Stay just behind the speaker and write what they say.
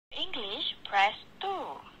press 2.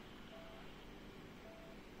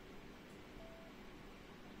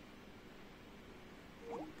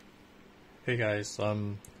 Hey guys,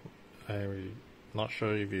 I'm not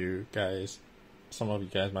sure if some of you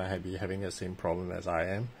guys might be having the same problem as I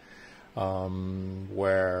am,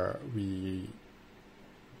 where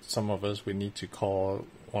some of us need to call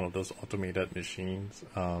one of those automated machines,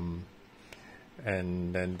 and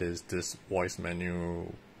then there's this voice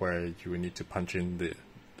menu where you need to punch in the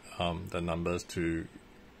numbers to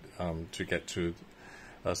get to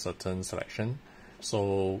a certain selection.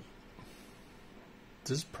 So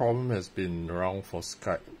this problem has been around with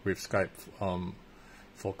Skype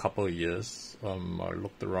for a couple of years. I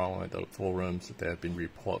looked around at the forums. There have been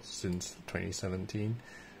reports since 2017,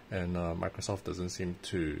 and Microsoft doesn't seem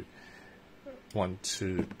to want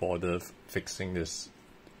to bother fixing this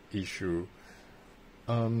issue.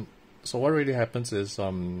 So what really happens is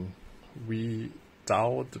we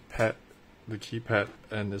dial the keypad,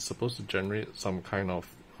 and it's supposed to generate some kind of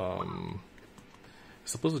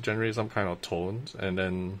tones, and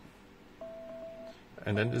then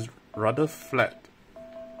it's rather flat.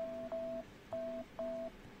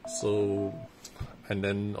 So, and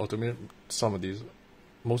then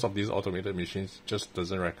most of these automated machines just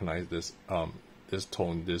doesn't recognize this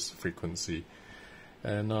tone, this frequency,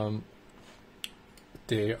 and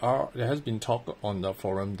there has been talk on the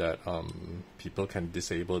forum that people can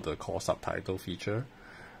disable the call subtitle feature,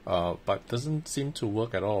 but doesn't seem to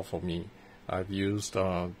work at all for me. I've used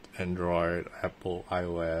Android, Apple,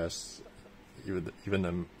 iOS, even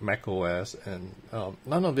the Mac OS, and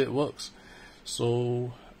none of it works.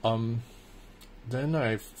 So then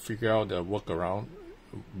I figure out the workaround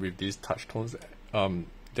with these touch tones.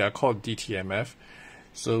 They are called DTMF.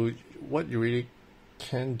 So what you really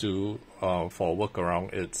can do for a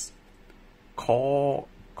workaround is call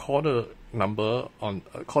the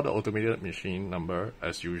automated machine number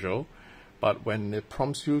as usual. But when it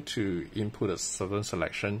prompts you to input a certain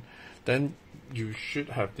selection, then you should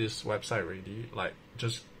have this website ready. Like,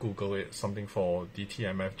 just Google it, something for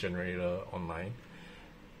DTMF generator online.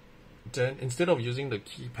 Then instead of using the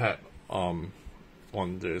keypad on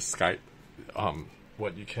the Skype,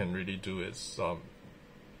 what you can really do is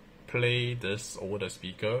play this over the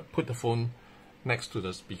speaker, put the phone next to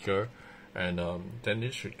the speaker, and then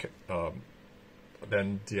it should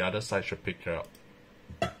then the other side should pick it up.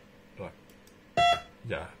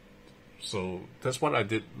 Yeah, so that's what I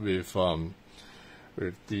did with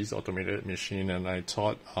these automated machine, and I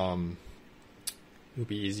thought it would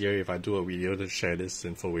be easier if I do a video to share this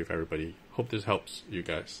info with everybody. Hope this helps you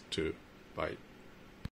guys too. Bye.